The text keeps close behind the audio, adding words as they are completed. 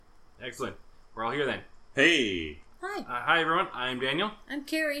Excellent. We're all here then. Hey. Hi. Hi, everyone. I'm Daniel. I'm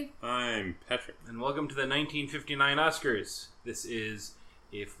Carrie. I'm Patrick. And welcome to the 1959 Oscars. This is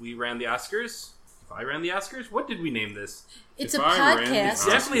If We Ran the Oscars. If I Ran the Oscars? What did we name this? It's If a I ran the podcast. Oscars.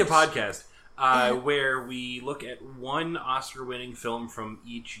 Definitely a podcast. Where we look at one Oscar-winning film from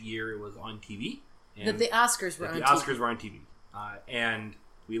each year it was on TV. And That the Oscars were on the TV. Oscars were on TV. And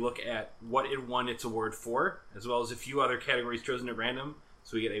we look at what it won its award for, as well as a few other categories chosen at random,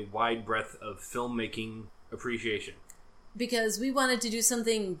 so we get a wide breadth of filmmaking appreciation. Because we wanted to do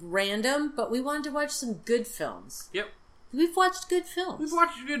something random, but we wanted to watch some good films. Yep. We've watched good films. We've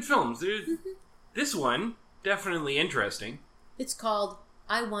watched good films. This one, definitely interesting. It's called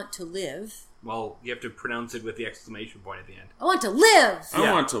I Want to Live. Well, you have to pronounce it with the exclamation point at the end. I want to live! I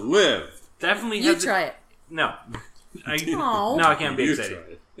Yeah. want to live. Definitely You has try it. No. No. No, I can't be You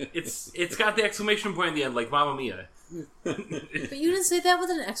excited. try it. It's got the exclamation point at the end, like Mamma Mia. But you didn't say that with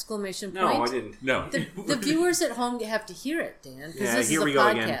an exclamation point. No, I didn't. No. The viewers at home have to hear it, Dan, because Yeah, this here is a we go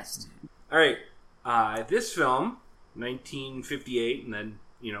again. podcast. All right. This film, 1958, and then,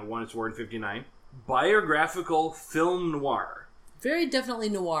 won its award in 59. Biographical film noir. Very definitely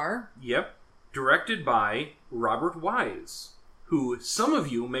noir. Yep. Directed by Robert Wise, who some of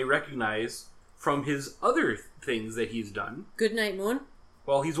you may recognize from his other things that he's done. Goodnight Moon.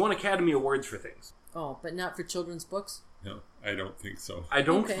 Well, he's won Academy Awards for things. Oh, but not for children's books? No, I don't think so. I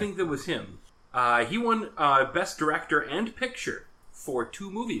don't Okay. think that was him. He won Best Director and Picture for 2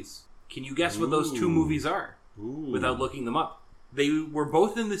 movies. Can you guess what those 2 Ooh. movies are? Ooh. Without looking them up. They were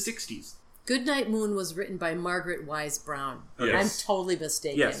both in the 60s. Goodnight Moon was written by Margaret Wise Brown. Yes. I'm totally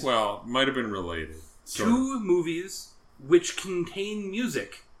mistaken. Yes. Well, might have been related. Sort of. 2 movies which contain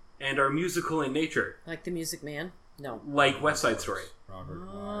music and are musical in nature, Like The Music Man? No. like West Side Story Robert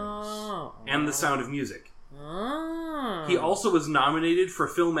Wise. Oh. and The Sound of Music. Oh. He also was nominated for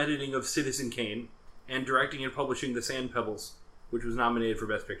film editing of Citizen Kane and directing and publishing The Sand Pebbles, which was nominated for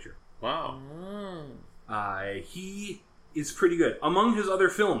Best Picture. Wow. Oh. He is pretty good. Among his other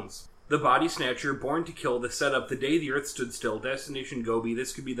films, The Body Snatcher, Born to Kill, The Setup, The Day the Earth Stood Still, Destination Gobi,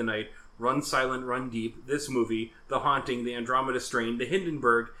 This Could Be the Night, Run Silent, Run Deep, This Movie, The Haunting, The Andromeda Strain, The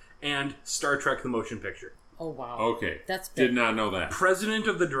Hindenburg, and Star Trek The Motion Picture. Oh, wow. Okay. That's big. Did not know that. President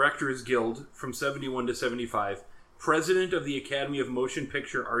of the Directors Guild from 71 to 75. President of the Academy of Motion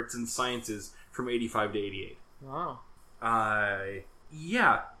Picture Arts and Sciences from 85 to 88. Wow.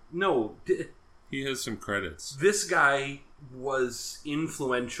 Yeah. No. He has some credits. This guy was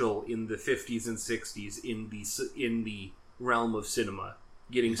influential in the 50s and 60s in the realm of cinema,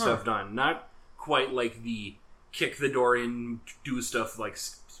 getting stuff done. Not quite like the kick the door in, do stuff like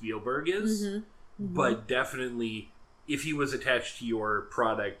Spielberg is, but definitely if he was attached to your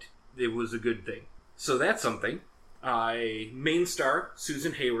product, it was a good thing. So that's something. Main star,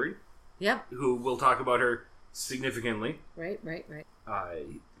 Susan Hayward, Yep. who we'll talk about her significantly. Right.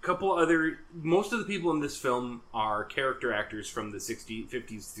 Most of the people in this film are character actors from the 50s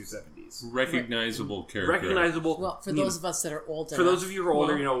through 70s. Recognizable character. Recognizable. Well, for those of us that are old For enough. those of you who are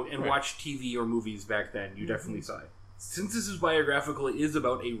older, and right. watched TV or movies back then, you definitely saw it. Since this is biographical, it is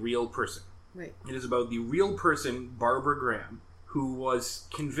about a real person. Right. It is about the real person, Barbara Graham, who was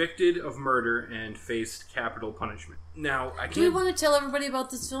convicted of murder and faced capital punishment. Now, I can't... Do we want to tell everybody about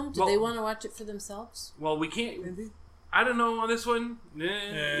this film? Do Well- they want to watch it for themselves? Well, we can't... Maybe. I don't know on this one.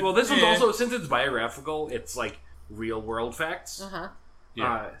 Well, this one's also, since it's biographical, it's like real-world facts. Uh-huh.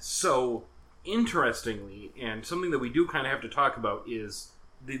 Yeah. So, interestingly, and something that we do kind of have to talk about is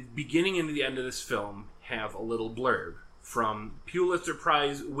the beginning and the end of this film have a little blurb from Pulitzer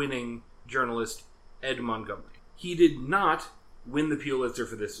Prize-winning journalist Ed Montgomery. He did not win the Pulitzer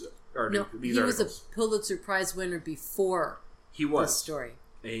for this article. No, these he articles. was a Pulitzer Prize winner before He this was story.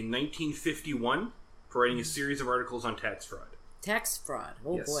 in 1951 for writing a series of articles on tax fraud. Tax fraud.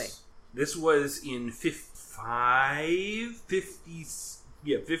 Oh, Yes. boy. This was in 55.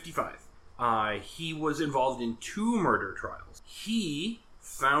 He was involved in 2 murder trials. He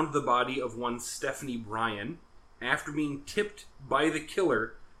found the body of one Stephanie Bryan after being tipped by the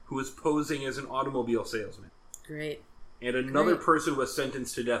killer who was posing as an automobile salesman. Great. And another Great. person was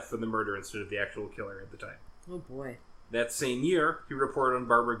sentenced to death for the murder instead of the actual killer at the time. Oh, boy. That same year, he reported on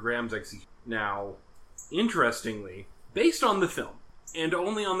Barbara Graham's execution. Now, interestingly, based on the film, and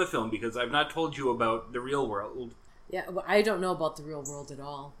only on the film because I've not told you about the real world, Yeah, well, I don't know about the real world at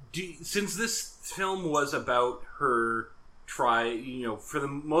all. since this film was about her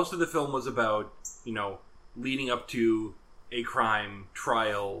most of the film was about, leading up to a crime,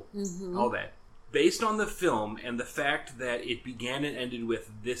 trial, all that. Based on the film and the fact that it began and ended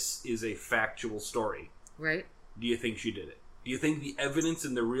with, this is a factual story, Right? do you think she did it? Do you think the evidence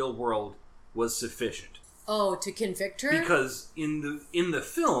in the real world was sufficient? Oh, to convict her? Because in the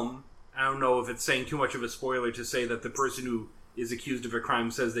film, I don't know if it's saying too much of a spoiler to say that the person who is accused of a crime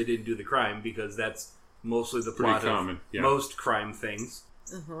says they didn't do the crime, because that's mostly the plot of most crime things.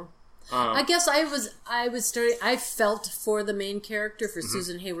 Uh-huh. I guess I felt for the main character, for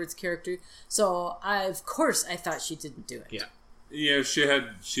Susan Hayward's character, so of course I thought she didn't do it. Yeah, she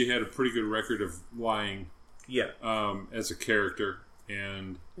had a pretty good record of lying. Yeah. As a character,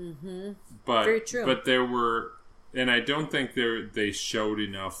 and but very true. But there were, and I don't think they showed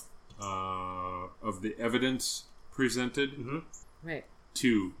enough of the evidence presented, right,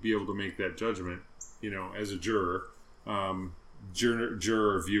 to be able to make that judgment. As a juror,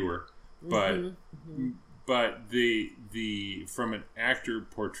 juror viewer, but the from an actor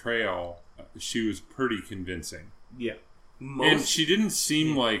portrayal, she was pretty convincing. Yeah, and she didn't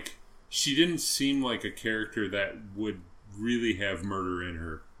seem like a character that would really have murder in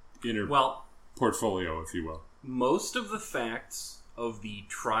her portfolio, if you will. Most of the facts of the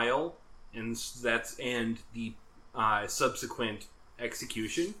trial and the subsequent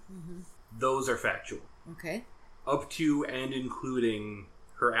execution, those are factual. Okay. Up to and including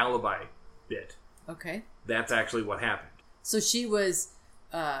her alibi bit. Okay. That's actually what happened. So she was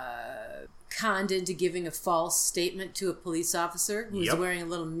conned into giving a false statement to a police officer who was wearing a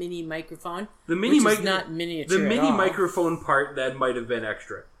little mini microphone. The mini which is not miniature. The at mini all. microphone part, that might have been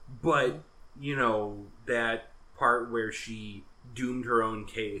extra, but that part where she doomed her own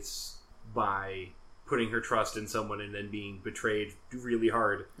case by putting her trust in someone and then being betrayed really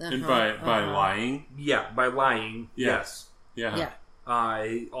hard, and by lying. Yeah, by lying. Yes. Yeah.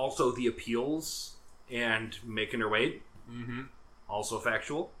 Also, the appeals and making her wait. Also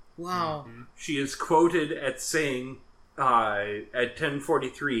factual. Wow. She is quoted at saying at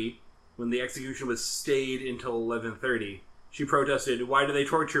 10:43, when the execution was stayed until 11:30, she protested, "Why do they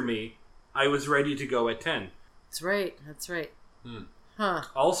torture me? I was ready to go at 10." That's right. Huh.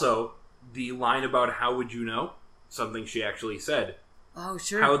 Also, the line about "how would you know?" something she actually said. Oh,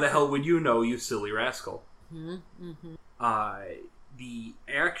 sure. "How the hell would you know, you silly rascal?" The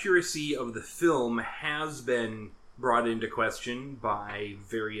accuracy of the film has been brought into question by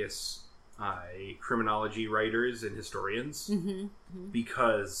various criminology writers and historians,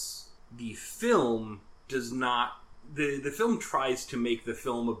 because the film does not... The film tries to make the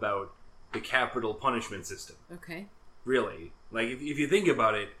film about the capital punishment system. Okay. Really. Like, if you think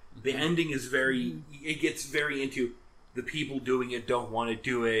about it, the ending is very... It gets very into the people doing it don't want to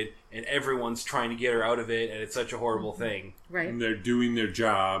do it, and everyone's trying to get her out of it, and it's such a horrible thing. Right. And they're doing their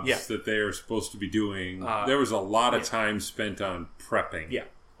jobs that they are supposed to be doing. There was a lot of time spent on prepping. Yeah.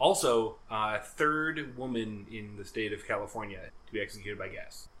 Also, third woman in the state of California to be executed by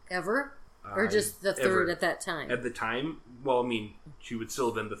gas. Ever? Or just the third ever. at that time? At the time? Well, I mean, she would still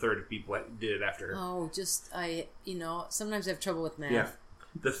have been the third if people did it after her. Oh, sometimes I have trouble with math. Yeah.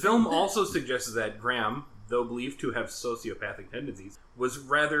 The film also suggests that Graham, though believed to have sociopathic tendencies, was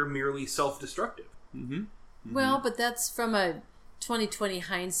rather merely self-destructive. Well, but that's from a 2020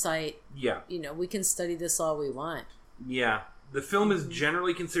 hindsight. Yeah. We can study this all we want. Yeah. The film is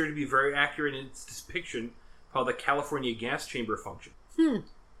generally considered to be very accurate in its depiction of how the California gas chamber functioned.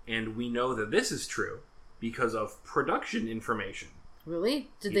 And we know that this is true because of production information. Really?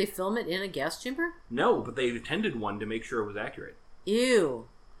 Did they film it in a gas chamber? No, but they attended one to make sure it was accurate. Ew.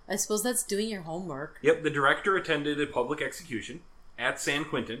 I suppose that's doing your homework. Yep, the director attended a public execution at San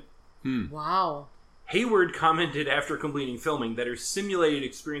Quentin. Wow. Hayward commented after completing filming that her simulated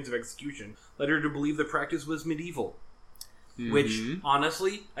experience of execution led her to believe the practice was medieval. Which,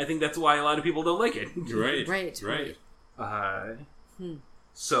 honestly, I think that's why a lot of people don't like it. Right.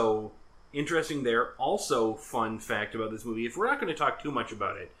 So, interesting there. Also, fun fact about this movie, if we're not going to talk too much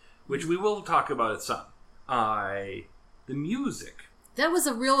about it, which we will talk about it some, the music. That was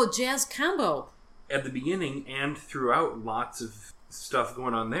a real jazz combo. At the beginning and throughout, lots of stuff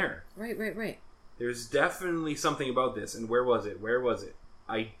going on there. Right. There's definitely something about this. And where was it?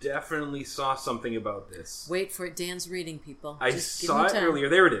 I definitely saw something about this. Wait for it. Dan's reading, people. I saw it earlier.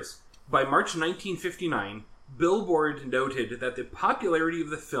 There it is. By March 1959, Billboard noted that the popularity of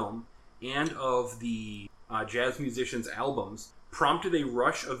the film and of the jazz musicians' albums prompted a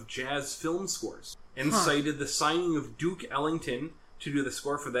rush of jazz film scores, and cited the signing of Duke Ellington to do the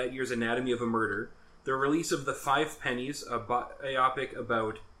score for that year's Anatomy of a Murder, the release of The Five Pennies, a biopic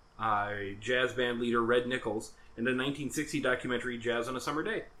about jazz band leader Red Nichols, and a 1960 documentary, Jazz on a Summer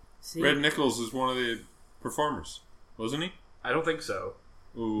Day. See? Red Nichols is one of the performers, wasn't he? I don't think so.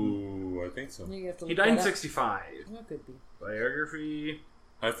 Ooh, I think so. He died in 65. That could be. Biography.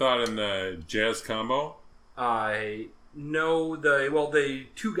 I thought in the jazz combo. No, the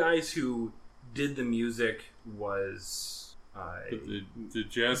two guys who did the music was the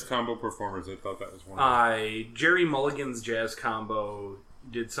jazz combo performers. I thought that was one of them. Jerry Mulligan's jazz combo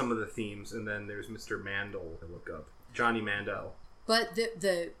did some of the themes, and then there's Mr. Mandel. I look up Johnny Mandel. But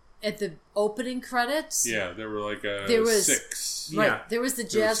the at the opening credits, there were like there was 6. Right, Yeah. there was the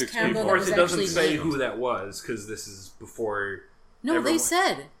jazz combo. Of course, that it was doesn't actually say named. who that was because this is before. No, everyone... they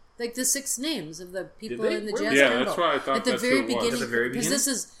said like the 6 names of the people in the Where? jazz Yeah, combo. that's why I thought at the that's very who it was. beginning. At the very because beginning? this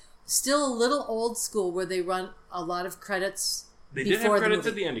is still a little old school where they run a lot of credits. They did have before credits the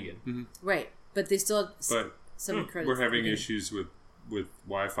at the end again. right, but they still had But some credits. we're at the having beginning. issues with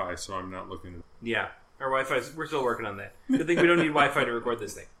Wi-Fi, so I'm not looking at. Yeah, our Wi-Fi. We're still working on that. Good thing we don't need Wi-Fi to record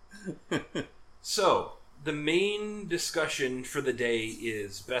this thing. So the main discussion for the day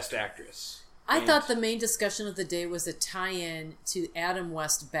is Best Actress. I thought the main discussion of the day was a tie-in to Adam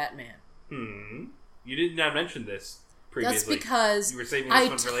West Batman. You did not mention this previously. That's because you were saving this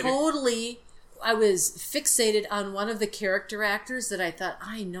one for later. I was fixated on one of the character actors that I thought,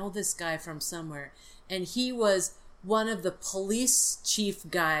 I know this guy from somewhere. And he was one of the police chief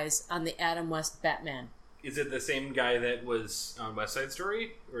guys on the Adam West Batman. Is it the same guy that was on West Side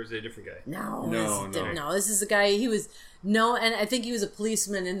Story, or is it a different guy? No, this is the guy, and I think he was a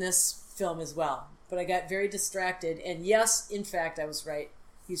policeman in this film as well. But I got very distracted, and yes, in fact, I was right.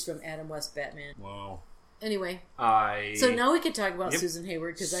 He's from Adam West Batman. Wow. Anyway, so now we can talk about Susan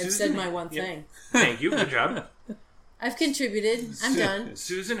Hayward, because I've said my one thing. Thank you, good job. I've contributed. I'm done.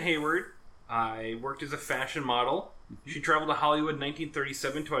 Susan Hayward worked as a fashion model. She traveled to Hollywood in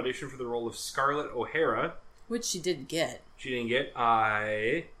 1937 to audition for the role of Scarlett O'Hara. Which she didn't get. She didn't get,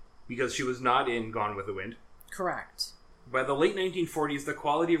 because she was not in Gone with the Wind. Correct. By the late 1940s, the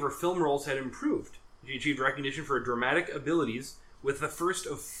quality of her film roles had improved. She achieved recognition for her dramatic abilities with the first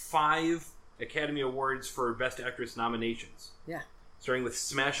of 5 Academy Awards for Best Actress nominations. Yeah. Starting with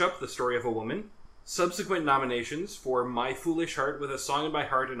Smash Up, The Story of a Woman. Subsequent nominations for My Foolish Heart, With a Song in My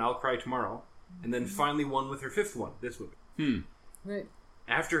Heart, and I'll Cry Tomorrow. And then finally won with her 5th one, this movie. Right.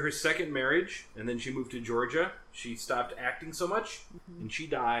 After her second marriage, and then she moved to Georgia, she stopped acting so much, and she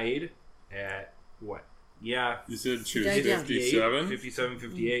died at, what? Yeah. You said she was 57? 57? 57,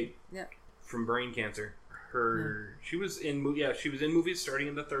 58. Yeah. From brain cancer. She was in movies starting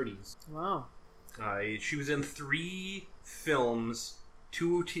in the 30s. Wow. She was in 3 films.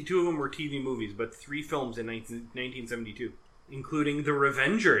 Two of them were TV movies, but 3 films in 1972, including The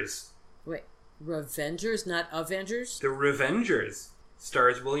Revengers. Wait, Revengers, not Avengers? The Revengers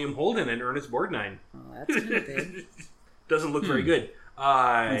stars William Holden and Ernest Borgnine. Oh, that's kind of big. Doesn't look very good.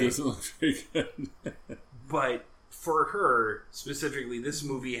 It doesn't look very good. But for her specifically, this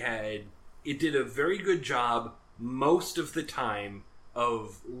movie did a very good job most of the time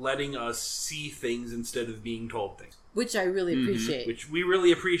of letting us see things instead of being told things. Which I really appreciate. Which we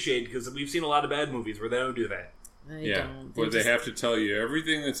really appreciate because we've seen a lot of bad movies where they don't do that. Where they have to tell you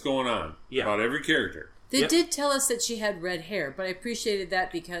everything that's going on about every character. They did tell us that she had red hair, but I appreciated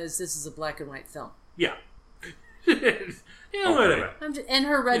that because this is a black and white film. Yeah. Whatever. And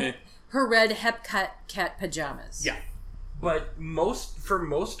her red Hepcat pajamas. Yeah. But for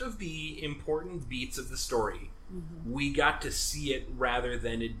most of the important beats of the story, we got to see it rather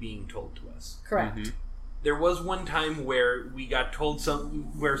than it being told to us. Correct. There was one time where we got told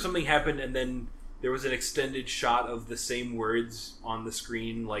where something happened and then there was an extended shot of the same words on the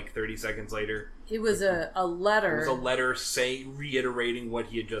screen like 30 seconds later. It was a letter. It was a letter reiterating what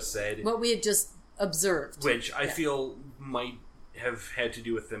he had just said. What we had just observed. Which I feel might have had to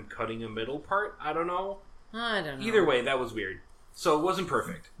do with them cutting a middle part. I don't know. Either way, that was weird. So it wasn't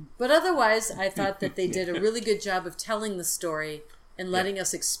perfect. But otherwise, I thought that they did a really good job of telling the story and letting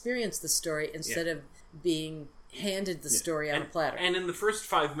us experience the story instead of being handed the story on a platter. And in the first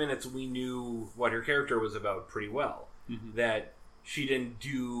 5 minutes, we knew what her character was about pretty well. That she didn't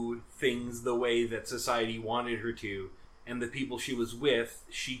do things the way that society wanted her to, and the people she was with,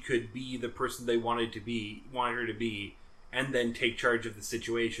 she could be the person they wanted her to be, and then take charge of the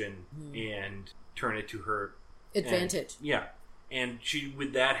situation and turn it to her advantage. And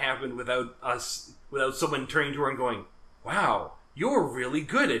that happened without someone turning to her and going, "Wow, you're really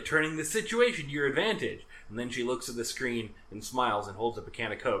good at turning the situation to your advantage." And then she looks at the screen and smiles and holds up a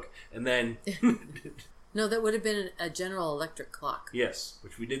can of Coke. And then... No, that would have been a General Electric clock. Yes,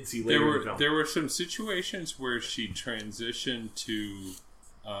 which we did see later in the film. There were some situations where she transitioned to,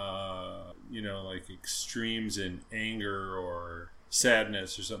 like extremes in anger or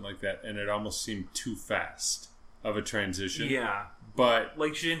sadness or something like that, and it almost seemed too fast of a transition. Yeah. But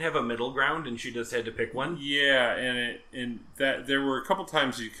like she didn't have a middle ground and she just had to pick one. Yeah, and that there were a couple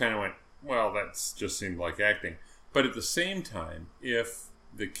times you kind of went, well, that's just seemed like acting. But at the same time, if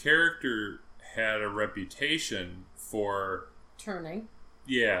the character had a reputation for turning,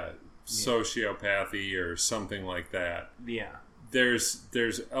 sociopathy or something like that,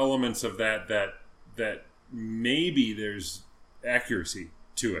 there's elements of that maybe there's accuracy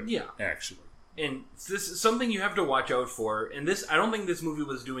to it, actually. And this is something you have to watch out for. And this, I don't think this movie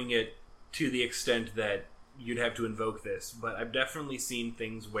was doing it to the extent that you'd have to invoke this, but I've definitely seen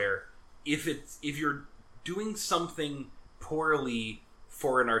things where if you're doing something poorly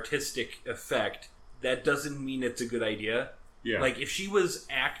for an artistic effect, that doesn't mean it's a good idea. Yeah. Like, if she was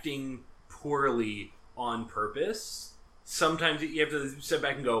acting poorly on purpose, sometimes you have to step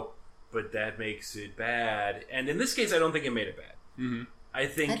back and go, but that makes it bad. And in this case, I don't think it made it bad. Mm-hmm. I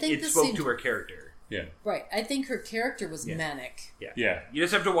think it spoke to her character. Yeah. Right. I think her character was manic. Yeah. You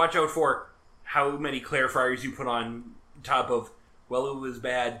just have to watch out for how many clarifiers you put on top of, well, it was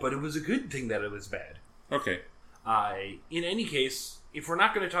bad, but it was a good thing that it was bad. Okay. In any case, if we're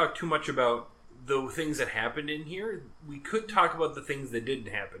not going to talk too much about the things that happened in here, we could talk about the things that didn't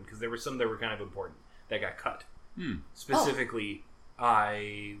happen, because there were some that were kind of important that got cut. Specifically,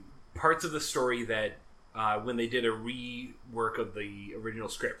 parts of the story that when they did a rework of the original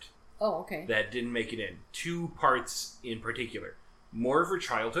script. Oh, okay. That didn't make it in. 2 parts in particular. More of her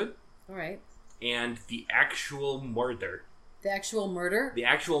childhood. All right. And the actual murder. The actual murder? The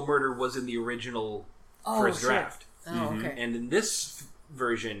actual murder was in the original first draft. Oh, okay. And in this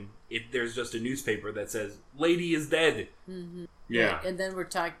version, there's just a newspaper that says, "Lady is dead." Mm-hmm. Yeah. Right. And then we're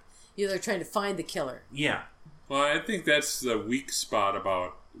trying to find the killer. Yeah. Well, I think that's the weak spot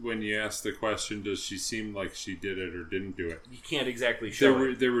about when you ask the question, does she seem like she did it or didn't do it? You can't exactly show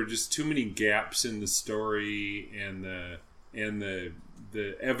it. There were just too many gaps in the story and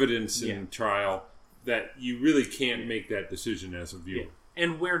the evidence in trial that you really can't make that decision as a viewer. Yeah.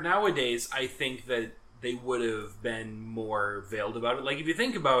 And where nowadays I think that they would have been more veiled about it. Like, if you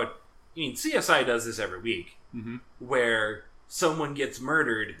think about, CSI does this every week, where someone gets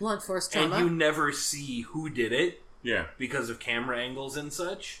murdered, blunt force trauma, and you never see who did it, because of camera angles and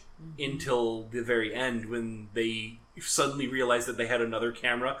such, until the very end when they suddenly realized that they had another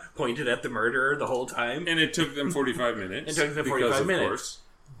camera pointed at the murderer the whole time. And it took them 45 minutes. It took them 45 minutes. Course.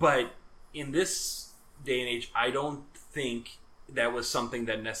 But in this day and age, I don't think that was something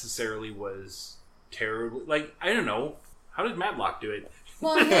that necessarily was terrible. Like, I don't know. How did Matlock do it?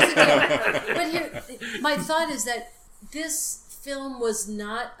 Well, here's the deal. But here, my thought is that this film was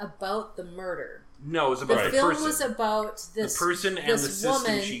not about the murder. No, it was about the film person. was about this the person and this the system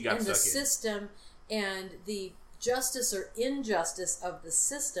woman she got and the stuck in. system and the justice or injustice of the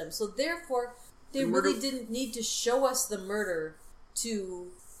system. So therefore, they really didn't need to show us the murder to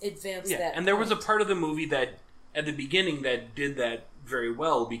advance that. And there was a part of the movie that at the beginning that did that very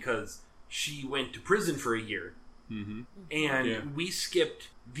well, because she went to prison for a year. And we skipped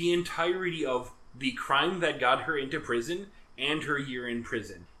the entirety of the crime that got her into prison and her year in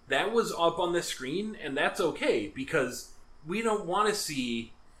prison. That was up on the screen, and that's okay, because we don't want to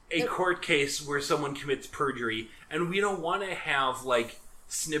see a court case where someone commits perjury, and we don't want to have, like,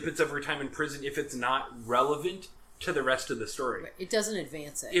 snippets of her time in prison if it's not relevant to the rest of the story. It doesn't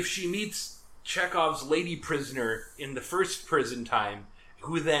advance it. If she meets Chekhov's lady prisoner in the first prison time,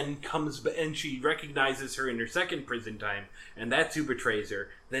 who then comes and she recognizes her in her second prison time, and that's who betrays her,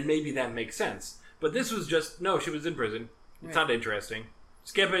 then maybe that makes sense. But this was just, no, she was in prison. It's not interesting.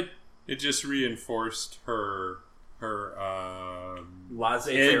 Skip it. It just reinforced her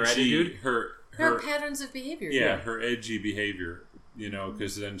laissez-faire attitude. Her patterns of behavior. Yeah, her edgy behavior.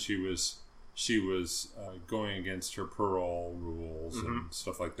 Because then she was going against her parole rules and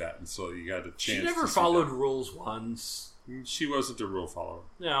stuff like that, and so you got a chance. She never followed rules once. She wasn't a rule follower.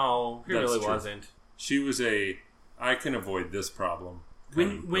 No, she really wasn't. She was I can avoid this problem.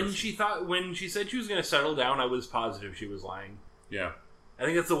 When she said she was going to settle down, I was positive she was lying. Yeah. I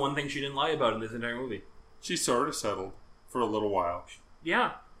think that's the one thing she didn't lie about in this entire movie. She sort of settled for a little while.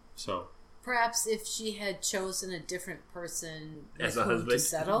 Yeah. So perhaps if she had chosen a different person as a husband to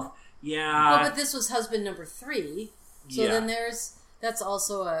settle. Yeah. Well, but this was husband number 3. So then that's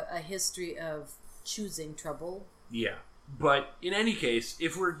also a history of choosing trouble. Yeah. But in any case,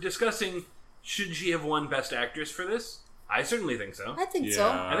 if we're discussing should she have won Best Actress for this, I certainly think so. I think so.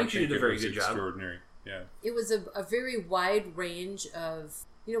 I think she did a very good job. Extraordinary. Yeah. It was a very wide range of,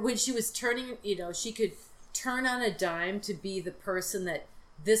 when she was turning, she could turn on a dime to be the person that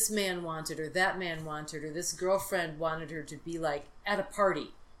this man wanted or that man wanted or this girlfriend wanted her to be like at a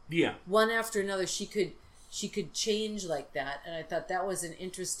party. Yeah. One after another, she could change like that, and I thought that was an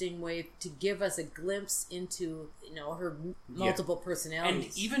interesting way to give us a glimpse into her multiple personalities.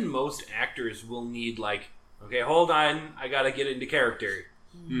 And even most actors will need like Okay, hold on. I gotta get into character.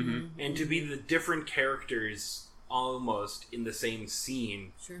 Mm-hmm. And to be the different characters almost in the same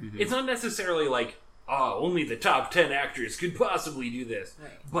scene. Sure. Mm-hmm. It's not necessarily like, only the top 10 actors could possibly do this.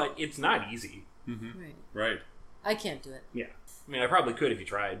 Right. But it's not easy. Mm-hmm. Right. Right. I can't do it. Yeah. I mean, I probably could if you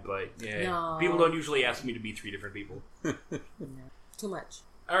tried, but No. people don't usually ask me to be 3 different people. No. Too much.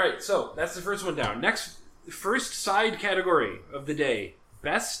 Alright, so that's the first one down. Next, first side category of the day.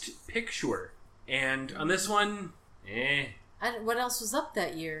 Best Picture. And on this one, What else was up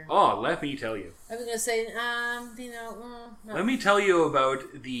that year? Oh, let me tell you. I was going to say, no. Let me tell you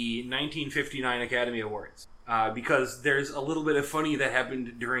about the 1959 Academy Awards. Because there's a little bit of funny that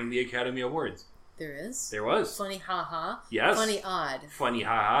happened during the Academy Awards. There is? There was. Funny haha? Yes. Funny odd? Funny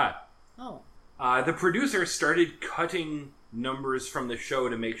haha. Oh. The producer started cutting numbers from the show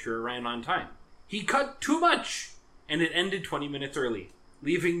to make sure it ran on time. He cut too much! And it ended 20 minutes early,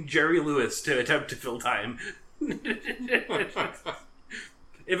 leaving Jerry Lewis to attempt to fill time.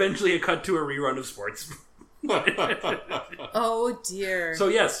 Eventually it cut to a rerun of sports. Oh dear. So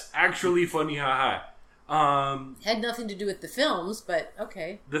yes, actually funny haha. Had nothing to do with the films, but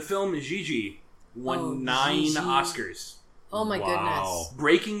okay. The film Gigi won 9 Gigi. Oscars. Oh my goodness.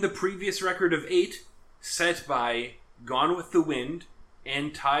 Breaking the previous record of 8 set by Gone with the Wind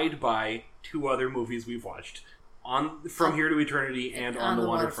and tied by 2 other movies we've watched. From Here to Eternity and On the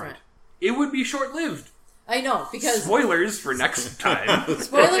Waterfront. It would be short-lived. I know, because... Spoilers for next time.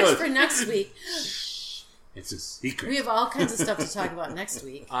 Spoilers for next week. It's a secret. We have all kinds of stuff to talk about next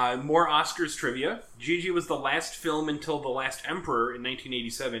week. More Oscars trivia. Gigi was the last film until The Last Emperor in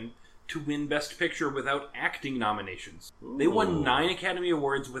 1987 to win Best Picture without acting nominations. Ooh. They won 9 Academy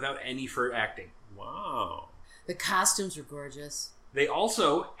Awards without any for acting. Wow. The costumes were gorgeous. They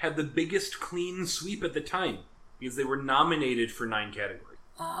also had the biggest clean sweep at the time because they were nominated for 9 categories.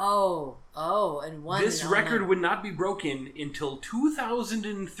 And one. This record would not be broken until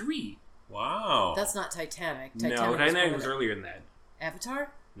 2003. Wow. That's not Titanic. No, Titanic was earlier than that.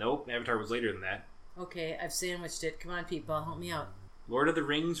 Avatar? Nope, Avatar was later than that. Okay, I've sandwiched it. Come on, people, help me out. Lord of the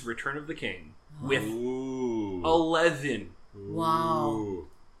Rings, Return of the King. With Ooh. 11. Wow.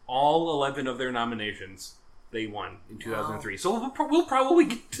 All 11 of their nominations they won in 2003. Wow. So we'll probably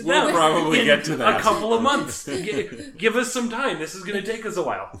get to that. We'll probably get to that. A couple of months. Give us some time. This is going to take us a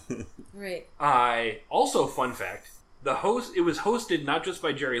while. Right. Also, fun fact, it was hosted not just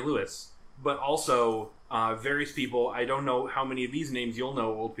by Jerry Lewis, but also various people. I don't know how many of these names you'll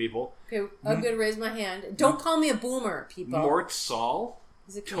know, old people. Okay, I'm going to raise my hand. Don't call me a boomer, people. Mort Saul,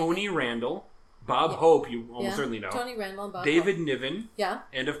 Tony Randall, Bob Hope, you almost certainly know. Tony Randall and Bob David Hope. Niven. Yeah.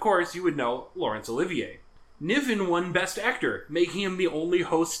 And of course, you would know Laurence Olivier. Niven won Best Actor, making him the only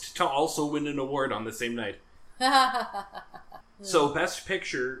host to also win an award on the same night. So, Best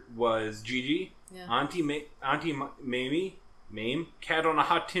Picture was Gigi, Auntie Mame, Cat on a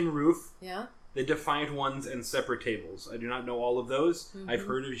Hot Tin Roof, The Defiant Ones, and Separate Tables. I do not know all of those. Mm-hmm. I've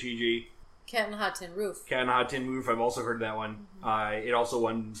heard of Gigi. Cat on a Hot Tin Roof. Cat on a Hot Tin Roof, I've also heard that one. Mm-hmm. It also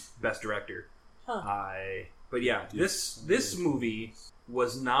won Best Director. Huh. But yeah, this movie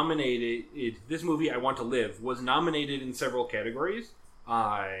was nominated. This movie, I Want to Live, was nominated in several categories,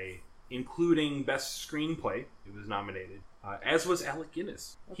 including Best Screenplay. It was nominated, as was Alec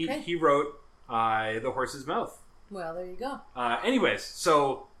Guinness. Okay. He wrote The Horse's Mouth. Well, there you go. Anyways,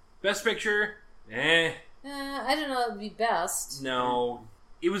 so Best Picture, I don't know. It would be best. No,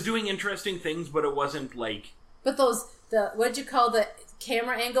 it was doing interesting things, but it wasn't like. But what'd you call the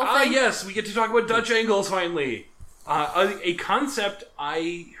camera angle thing? Yes, we get to talk about Dutch angles finally. A concept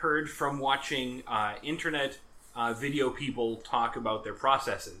I heard from watching internet video people talk about their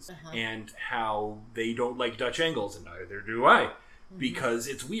processes and how they don't like Dutch angles, and neither do I, because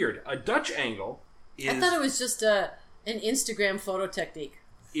it's weird. A Dutch angle is... I thought it was just an Instagram photo technique.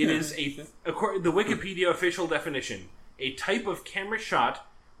 It is according to the Wikipedia official definition, a type of camera shot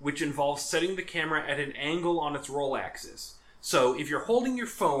which involves setting the camera at an angle on its roll axis. So if you're holding your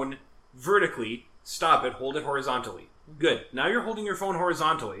phone vertically, stop it, hold it horizontally. Good. Now you're holding your phone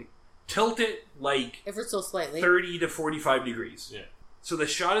horizontally. Tilt it like ever so slightly 30 to 45 degrees. Yeah. So the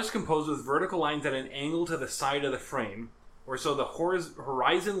shot is composed with vertical lines at an angle to the side of the frame, or so the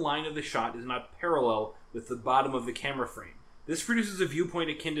horizon line of the shot is not parallel with the bottom of the camera frame. This produces a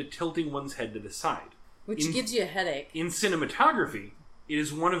viewpoint akin to tilting one's head to the side. Which gives you a headache. In cinematography, it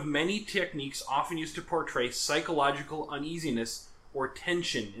is one of many techniques often used to portray psychological uneasiness or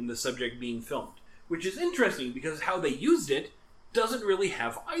tension in the subject being filmed. Which is interesting because how they used it doesn't really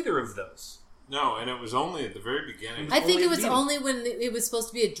have either of those. No, and it was only at the very beginning. I think it was only when it was supposed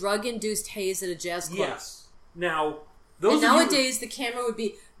to be a drug-induced haze at a jazz club. Yes. Now, nowadays the camera would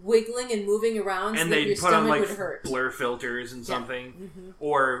be wiggling and moving around, and so that they'd your put on stomach like would hurt. blur filters and something. Mm-hmm.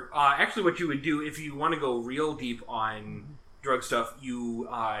 Or actually, what you would do if you want to go real deep on drug stuff, you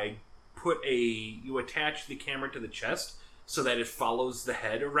you attach the camera to the chest so that it follows the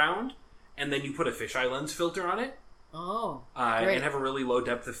head around, and then you put a fisheye lens filter on it. Oh, and have a really low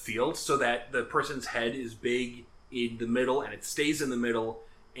depth of field so that the person's head is big in the middle and it stays in the middle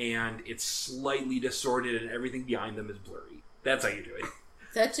and it's slightly distorted and everything behind them is blurry. That's how you do it.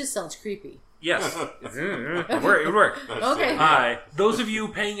 That just sounds creepy. Yes. It would work. Okay. Those of you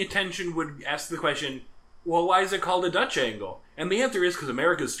paying attention would ask the question, well, why is it called a Dutch angle? And the answer is because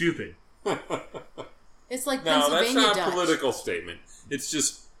America's stupid. It's like no, Pennsylvania that's not Dutch. a political statement. It's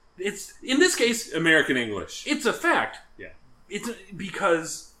just... It's, in this case... American English. It's a fact. Yeah. It's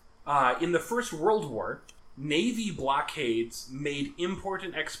because in the First World War, Navy blockades made import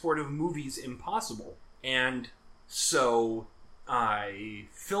and export of movies impossible. And so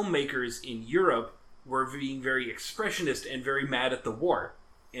filmmakers in Europe were being very expressionist and very mad at the war.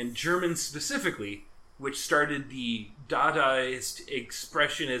 And Germans specifically, which started the Dadaist,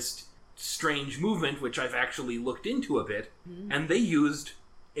 expressionist, strange movement, which I've actually looked into a bit, and they used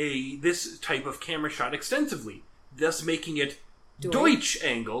this type of camera shot extensively, thus making it Deutsch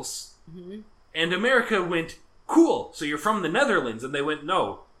angles. And America went, cool, so you're from the Netherlands. And they went,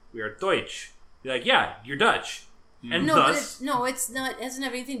 no, we are Deutsch. They're like, yeah, you're Dutch. And it's not. It doesn't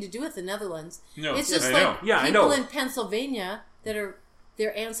have anything to do with the Netherlands. No, it's just I like know. people in Pennsylvania that are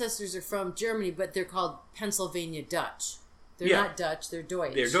their ancestors are from Germany, but they're called Pennsylvania Dutch. They're not Dutch. They're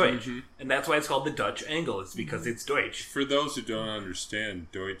Deutsch. They're Deutsch, and that's why it's called the Dutch angle. It's because it's Deutsch. For those who don't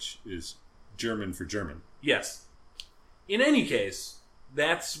understand, Deutsch is German for German. Yes. In any case,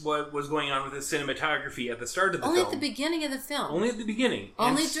 that's what was going on with the cinematography at the start of the film. Only at the beginning of the film. Only at the beginning.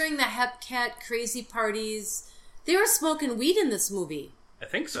 Only during the Hepcat crazy parties. They were smoking weed in this movie. I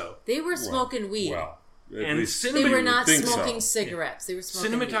think so. They were smoking weed. Well, and they were not smoking cigarettes. They were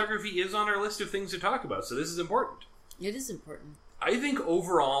smoking cinematography weed. is on our list of things to talk about, so this is important. It is important. I think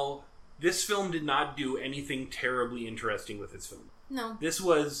overall, this film did not do anything terribly interesting with its film. No. This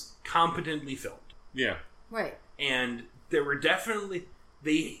was competently filmed. Yeah. Right. And there were definitely...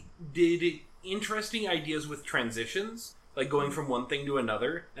 They did interesting ideas with transitions, like going from one thing to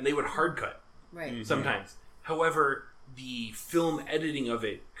another, and they would hard cut. Right. Sometimes. However, the film editing of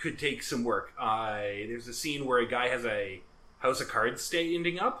it could take some work. There's a scene where a guy has a house of cards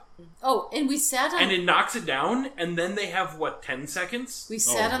standing up. Oh, and we sat on... And it knocks it down, and then they have, 10 seconds? We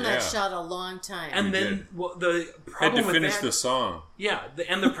sat on that shot a long time. And then the problem with that... Had to finish the song. Yeah,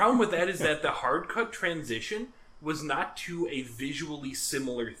 and the problem with that is that the hard cut transition was not to a visually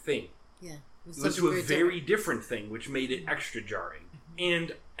similar thing. Yeah. It was to a very different thing, which made it extra jarring.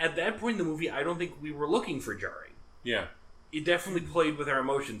 And at that point in the movie, I don't think we were looking for jarring. Yeah. It definitely played with our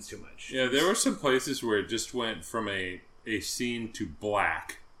emotions too much. Yeah, there were some places where it just went from a scene to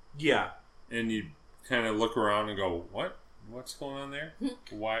black. Yeah. And you kind of look around and go, what? What's going on there?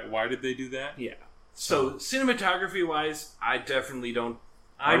 Why did they do that? Yeah. So cinematography-wise, I definitely don't...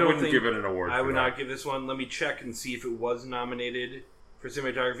 I wouldn't give it an award. I would not give this one. Let me check and see if it was nominated for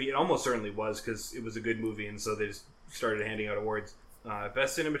cinematography. It almost certainly was, because it was a good movie, and so they just started handing out awards.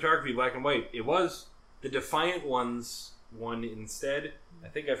 Best cinematography, black and white. It was. The Defiant Ones won instead. I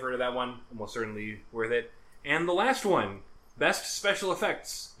think I've heard of that one. Almost certainly worth it. And the last one, best special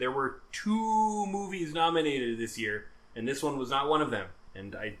effects. There were 2 movies nominated this year, and this one was not one of them.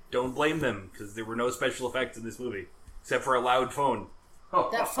 And I don't blame them, because there were no special effects in this movie, except for a loud phone.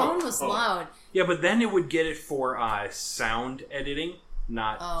 That phone was loud. Yeah, but then it would get it for sound editing,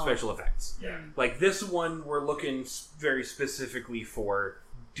 not special effects. Yeah. Like this one, we're looking very specifically for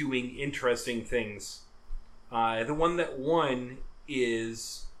doing interesting things. The one that won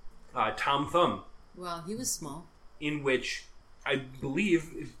is Tom Thumb. Well, he was small. In which I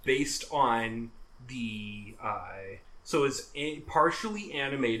believe is based on the... so it's partially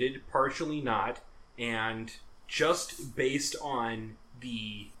animated, partially not, and just based on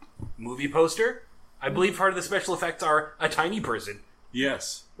the movie poster. I believe part of the special effects are a tiny person.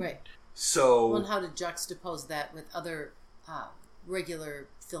 Yes. Right. So... Well, and how to juxtapose that with other regular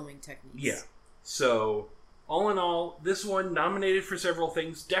filming techniques. Yeah. So, all in all, this one nominated for several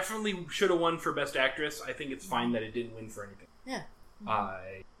things. Definitely should have won for Best Actress. I think it's fine that it didn't win for anything. Yeah.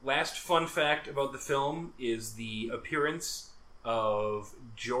 Last fun fact about the film is the appearance of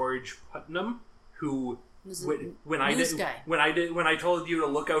George Putnam, who... When I told you to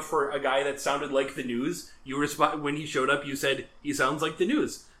look out for a guy that sounded like the News, when he showed up, you said he sounds like the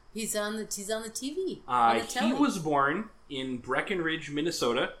News. He's on the TV. He was born in Breckenridge,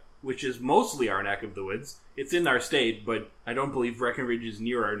 Minnesota, which is mostly our neck of the woods. It's in our state, but I don't believe Breckenridge is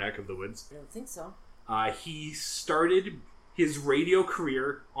near our neck of the woods. I don't think so. He started his radio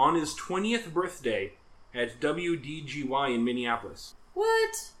career on his 20th birthday at WDGY in Minneapolis.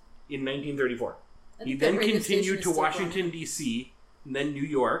 What? In 1934. He then continued to Washington, D.C., and then New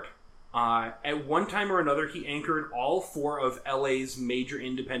York. At one time or another, he anchored all 4 of LA's major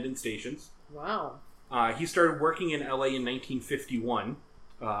independent stations. Wow. He started working in LA in 1951.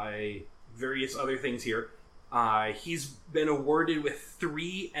 Various other things here. He's been awarded with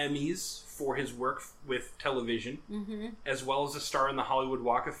 3 Emmys for his work with television, as well as a star in the Hollywood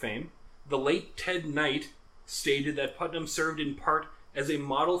Walk of Fame. The late Ted Knight stated that Putnam served in part as a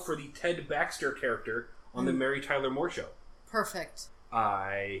model for the Ted Baxter character on the Mary Tyler Moore Show. Perfect.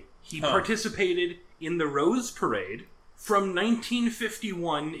 He participated in the Rose Parade from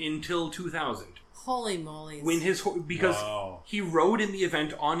 1951 until 2000. Holy moly! Because he rode in the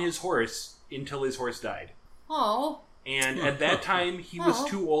event on his horse until his horse died. Oh. And at that time, he was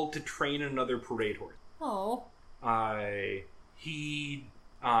too old to train another parade horse. Oh. He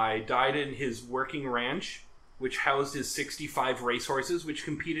died in his working ranch, which housed his 65 racehorses, which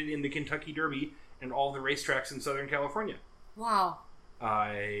competed in the Kentucky Derby and all the racetracks in Southern California. Wow.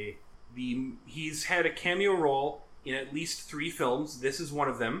 He's had a cameo role in at least 3 films. This is one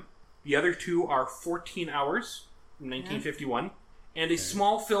of them. The other 2 are 14 Hours from 1951 and a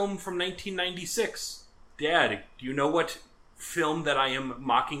small film from 1996. Dad, do you know what film that I am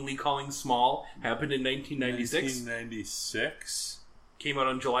mockingly calling small happened in 1996? 1996? Came out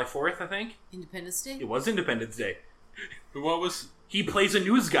on July 4th, I think. Independence Day? It was Independence Day. What was... He plays a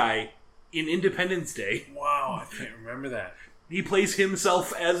news guy in Independence Day. Wow, I can't remember that. He plays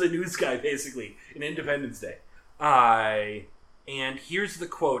himself as a news guy, basically, in Independence Day. And here's the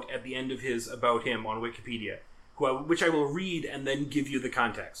quote at the end of his About Him on Wikipedia, which I will read and then give you the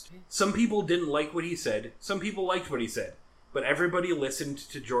context. Some people didn't like what he said. Some people liked what he said. But everybody listened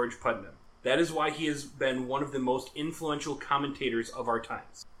to George Putnam. That is why he has been one of the most influential commentators of our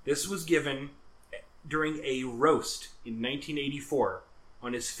times. This was given during a roast in 1984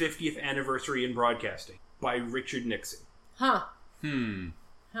 on his 50th anniversary in broadcasting by Richard Nixon. Huh.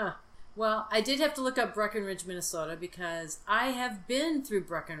 Huh. Well, I did have to look up Breckenridge, Minnesota, because I have been through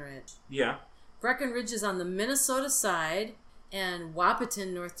Breckenridge. Yeah. Breckenridge is on the Minnesota side, and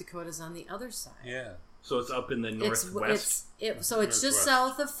Wahpeton, North Dakota, is on the other side. Yeah. So it's up in the northwest? So it's just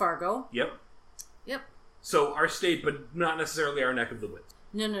south of Fargo. Yep. Yep. So our state, but not necessarily our neck of the woods.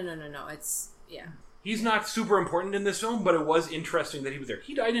 No. It's, yeah. He's not super important in this film, but it was interesting that he was there.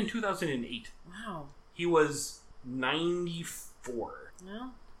 He died in 2008. Wow. He was 94.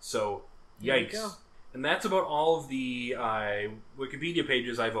 Well, so, there you yikes. go. And that's about all of the Wikipedia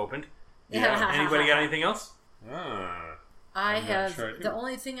pages I've opened. Yeah. Anybody got anything else? I have. The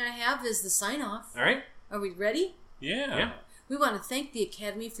only thing I have is the sign-off. All right. Are we ready? Yeah. We want to thank the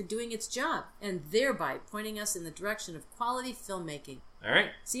Academy for doing its job and thereby pointing us in the direction of quality filmmaking. All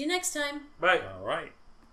right. See you next time. Bye. All right.